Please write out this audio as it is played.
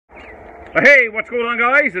Hey, what's going on,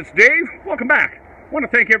 guys? It's Dave. Welcome back. I want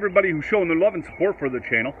to thank everybody who's showing their love and support for the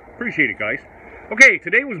channel. Appreciate it, guys. Okay,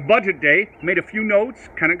 today was budget day. Made a few notes.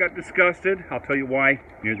 Kind of got disgusted. I'll tell you why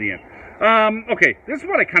near the end. Okay, this is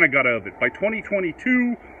what I kind of got out of it. By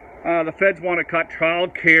 2022, the feds want to cut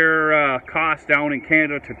child care costs down in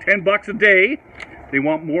Canada to $10 a day. They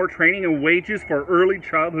want more training and wages for early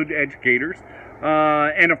childhood educators.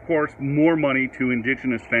 And, of course, more money to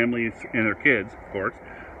Indigenous families and their kids, of course.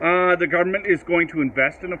 The government is going to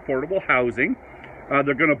invest in affordable housing.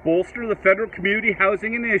 They're going to bolster the federal community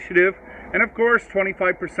housing initiative. And, of course,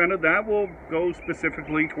 25% of that will go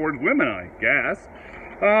specifically towards women, I guess.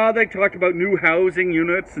 They talked about new housing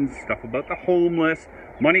units and stuff about the homeless,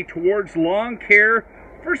 money towards long care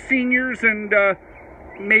for seniors, and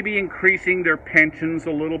maybe increasing their pensions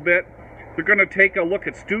a little bit. They're going to take a look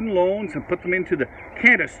at student loans and put them into the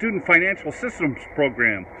Canada Student Financial Systems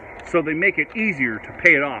Program, so they make it easier to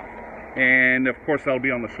pay it off. And of course that'll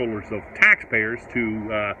be on the shoulders of taxpayers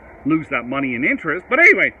to lose that money in interest. But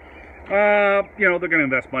anyway, you know, they're going to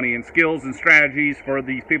invest money in skills and strategies for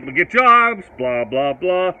these people to get jobs, blah, blah,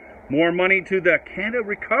 blah. More money to the Canada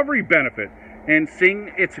Recovery Benefit, and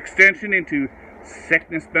seeing its extension into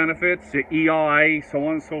sickness benefits, to EI, so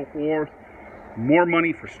on and so forth. More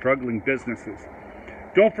money for struggling businesses.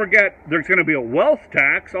 Don't forget, there's going to be a wealth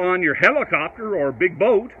tax on your helicopter or big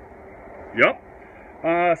boat. Yep.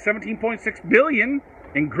 17.6 billion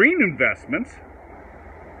in green investments.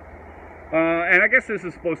 And I guess this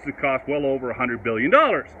is supposed to cost well over $100 billion.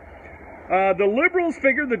 The Liberals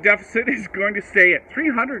figure the deficit is going to stay at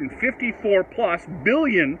 354 plus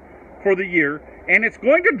billion for the year, and it's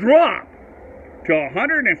going to drop to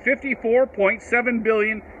 154.7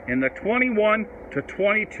 billion in the 21 to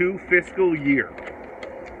 22 fiscal year.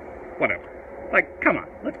 Whatever. Like, come on,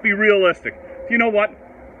 let's be realistic. You know what?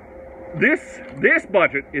 This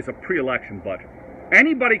budget is a pre-election budget.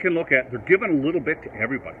 Anybody can look at it. They're giving a little bit to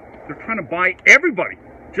everybody. They're trying to buy everybody.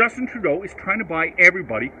 Justin Trudeau is trying to buy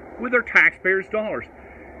everybody with their taxpayers' dollars.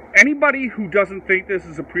 Anybody who doesn't think this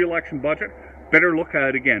is a pre-election budget better look at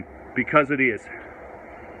it again, because it is.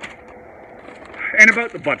 And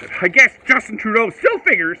about the budget, I guess Justin Trudeau still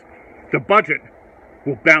figures the budget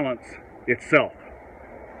will balance itself.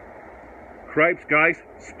 Cripes, guys,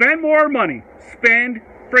 spend more money. Spend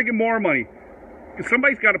friggin' more money.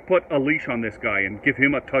 Somebody's got to put a leash on this guy and give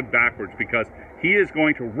him a tug backwards, because he is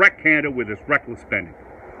going to wreck Canada with his reckless spending.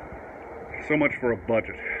 So much for a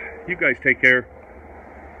budget. You guys take care.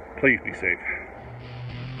 Please be safe.